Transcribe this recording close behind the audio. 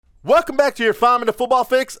Welcome back to your 5-Minute Football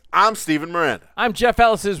Fix. I'm Steven Miranda. I'm Jeff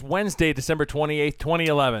Ellis. Wednesday, December 28th,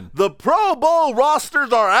 2011. The Pro Bowl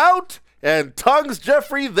rosters are out, and Tongues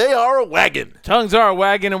Jeffrey, they are a wagon. Tongues are a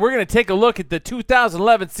wagon, and we're going to take a look at the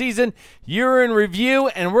 2011 season, year in review,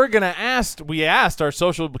 and we're going to we asked our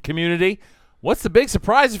social community, what's the big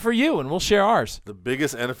surprises for you? And we'll share ours. The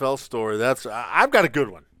biggest NFL story. I've got a good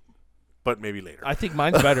one, but maybe later. I think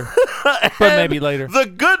mine's better, but maybe later. The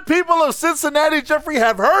good people of Cincinnati, Jeffrey,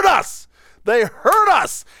 have heard us. They heard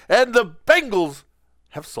us, and the Bengals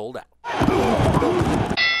have sold out.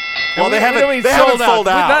 Well, they haven't sold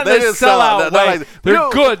out. They didn't sell out. They're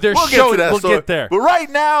good. They're showing. We'll get there. But right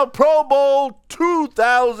now, Pro Bowl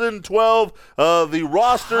 2012, the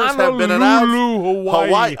rosters have been announced.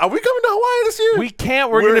 Hawaii. Are we coming to Hawaii this year? We can't.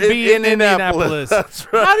 We're going to be in Indianapolis. That's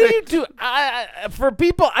right. How do you do? For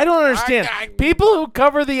people, I don't understand. People who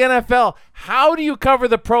cover the NFL, how do you cover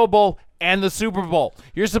the Pro Bowl and the Super Bowl?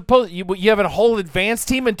 You're supposed you have a whole advanced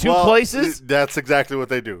team in two places? That's exactly what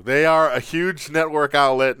they do. They are a huge network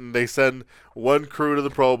outlet, and they send one crew to the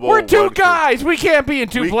Pro Bowl. We're two guys. We can't be in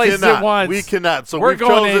two places at once. We cannot. So we're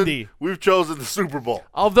going to Indy. We've chosen the Super Bowl.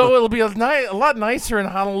 Although it'll be a lot nicer in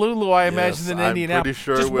Honolulu, I imagine, than Indianapolis. I'm pretty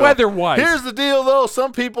sure just it will. Weather-wise. Here's the deal, though.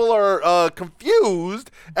 Some people are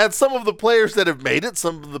confused at some of the players that have made it,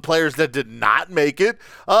 some of the players that did not make it.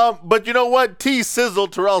 But you know what? T-Sizzle,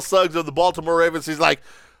 Terrell Suggs of the Baltimore Ravens, he's like,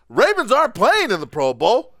 Ravens aren't playing in the Pro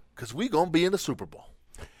Bowl because we going to be in the Super Bowl.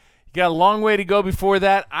 You got a long way to go before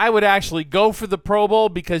that. I would actually go for the Pro Bowl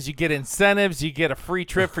because you get incentives. You get a free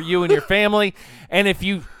trip for you and your family. And if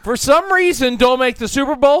you, for some reason, don't make the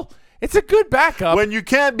Super Bowl, it's a good backup. When you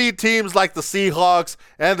can't beat teams like the Seahawks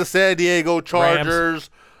and the San Diego Chargers.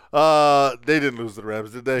 They didn't lose to the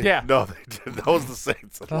Rams, did they? Yeah. No, they didn't. That was the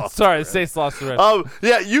Saints. The Saints lost to the Rams.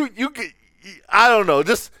 Yeah, I don't know.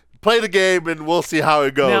 Just play the game, and we'll see how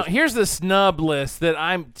it goes. Now, here's the snub list that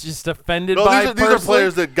I'm just offended by. These are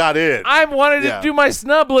players that got in. I wanted to do my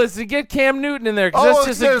snub list and get Cam Newton in there because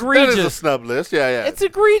that's just egregious. That is a snub list. Yeah. It's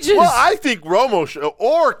egregious. Well, I think Romo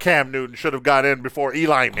or Cam Newton should have got in before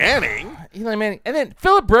Eli Manning. And then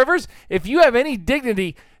Phillip Rivers, if you have any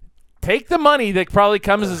dignity, take the money that probably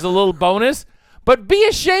comes as a little bonus. But be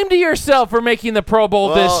ashamed of yourself for making the Pro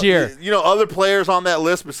Bowl this year. You know, other players on that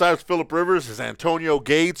list besides Phillip Rivers is Antonio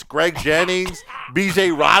Gates, Greg Jennings, B.J.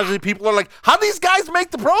 Raji. People are like, how do these guys make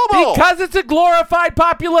the Pro Bowl? Because it's a glorified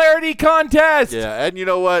popularity contest. Yeah, and you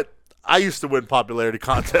know what? I used to win popularity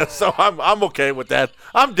contests, so I'm okay with that.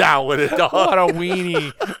 I'm down with it, dog. What a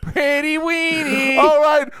weenie. Pretty weenie. All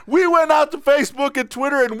right, we went out to Facebook and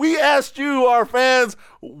Twitter, and we asked you, our fans,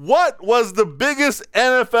 what was the biggest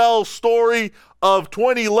NFL story of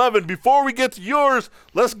 2011? Before we get to yours,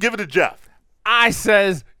 let's give it to Jeff. I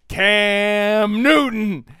says Cam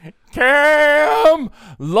Newton. Cam,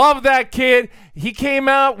 love that kid. He came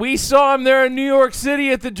out. We saw him there in New York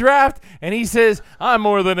City at the draft, and he says, I'm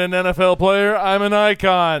more than an NFL player. I'm an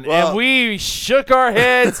icon. Well, and we shook our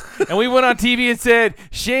heads, and we went on TV and said,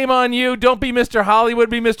 shame on you. Don't be Mr. Hollywood,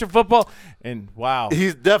 be Mr. Football. And, wow,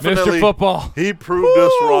 he's definitely Mr. Football. He proved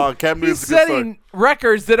us wrong. Cam Newton's He's setting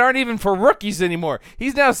records that aren't even for rookies anymore.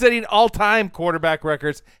 He's now setting all-time quarterback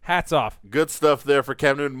records. Hats off. Good stuff there for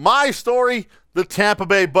Cam Newton. My story, the Tampa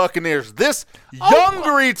Bay Buccaneers. This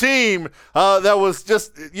youngery team that was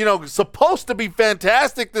just, supposed to be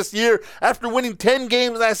fantastic this year after winning 10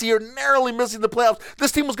 games last year, narrowly missing the playoffs.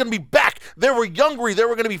 This team was going to be back. They were youngery. They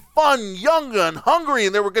were going to be fun, young, and hungry,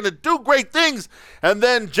 and they were going to do great things. And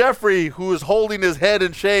then Jeffrey, who is holding his head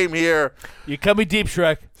in shame here. You cut me deep,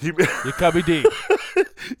 Shrek. You cut me deep.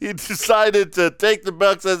 He decided to take the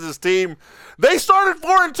Bucs as his team. They started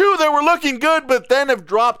 4-2. They were looking good, but then have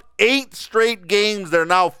dropped 8 straight games. They're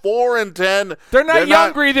now 4-10. They're not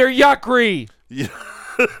youngry. They're yuckry.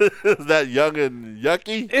 Is that young and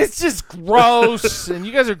yucky? It's just gross, and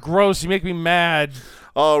you guys are gross. You make me mad.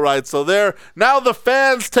 All right, so there. Now the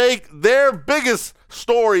fans take their biggest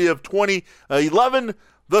story of 2011,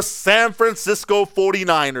 the San Francisco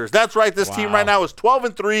 49ers. That's right. This team right now is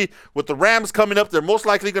 12-3 with the Rams coming up. They're most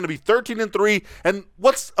likely going to be 13-3. And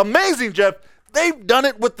what's amazing, Jeff, they've done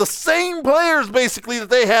it with the same players basically that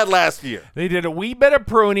they had last year. They did a wee bit of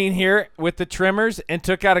pruning here with the trimmers and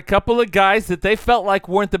took out a couple of guys that they felt like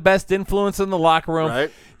weren't the best influence in the locker room.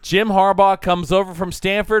 Right. Jim Harbaugh comes over from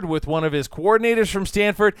Stanford with one of his coordinators from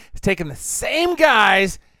Stanford. He's taken the same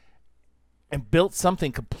guys and built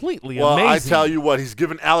something completely amazing. Well, I tell you what, he's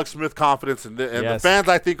given Alex Smith confidence, and the fans,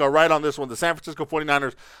 I think, are right on this one. The San Francisco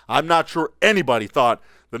 49ers, I'm not sure anybody thought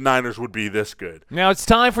the Niners would be this good. Now it's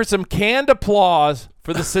time for some canned applause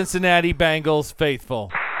for the Cincinnati Bengals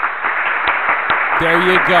faithful. There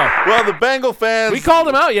you go. Well, the Bengal fans. We called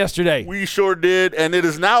them out yesterday. We sure did, and it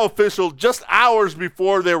is now official. Just hours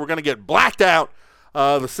before they were going to get blacked out,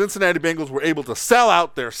 the Cincinnati Bengals were able to sell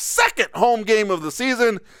out their second home game of the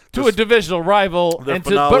season to a divisional rival. Their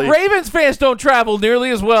But Ravens fans don't travel nearly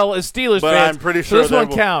as well as Steelers but fans. I'm pretty sure so this one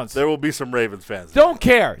counts. There will be some Ravens fans. Don't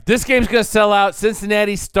care. This game's going to sell out.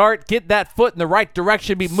 Cincinnati get that foot in the right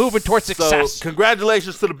direction, be moving towards success. So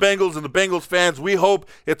congratulations to the Bengals and the Bengals fans. We hope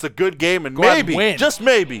it's a good game, and Go out and maybe, win. just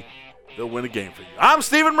maybe, they'll win a game for you. I'm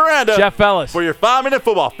Steven Miranda. Jeff Ellis. For your 5-minute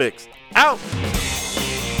football fix. Out.